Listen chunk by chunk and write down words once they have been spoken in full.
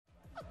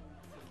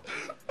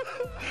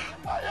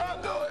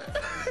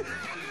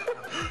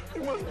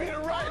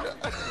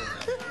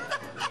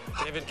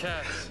David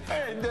Katz.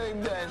 Hey,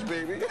 Dame Dash,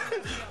 baby.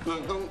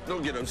 Look,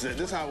 don't get upset.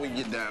 This is how we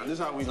get down. This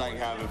is how we like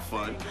having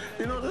fun.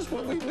 You know, this is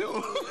what we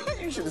do.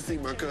 You should have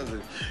seen my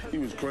cousin. He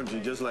was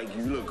crunchy just like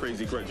you. You look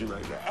crazy crunchy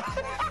like that.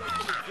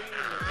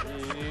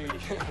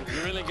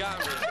 You really got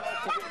me.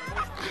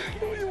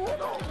 You want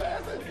all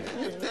bastard?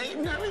 Your date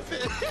and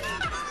everything.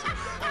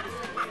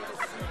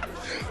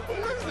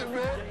 Listen,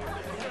 man.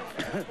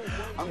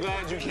 I'm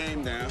glad you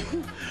came down.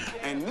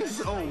 And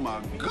this, oh my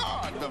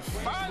God, the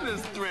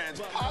finest threads,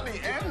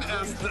 Polly and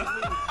Esther.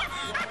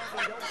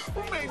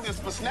 Who made this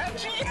for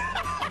Snapchat?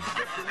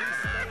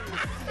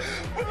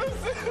 But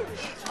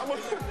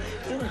listen,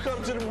 you can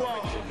come to the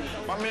bar.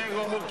 My man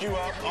gonna hook you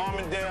up,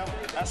 Armandale.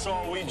 That's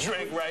all we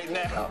drink right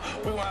now.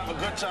 We gonna have a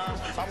good time.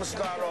 I'm gonna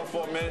start off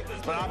for a minute,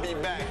 but I'll be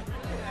back.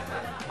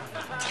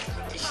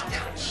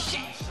 Shit,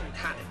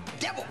 how the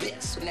devil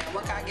pissed. Now,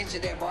 what can I get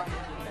you there, boy?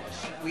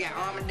 We got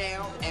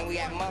Armandale and we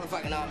got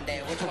motherfucking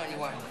Armandale. Which one you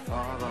want?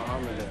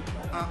 Armandale.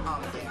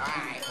 Armandale.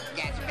 All right,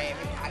 got you,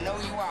 baby. I know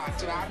you are,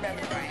 too. I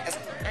remember right.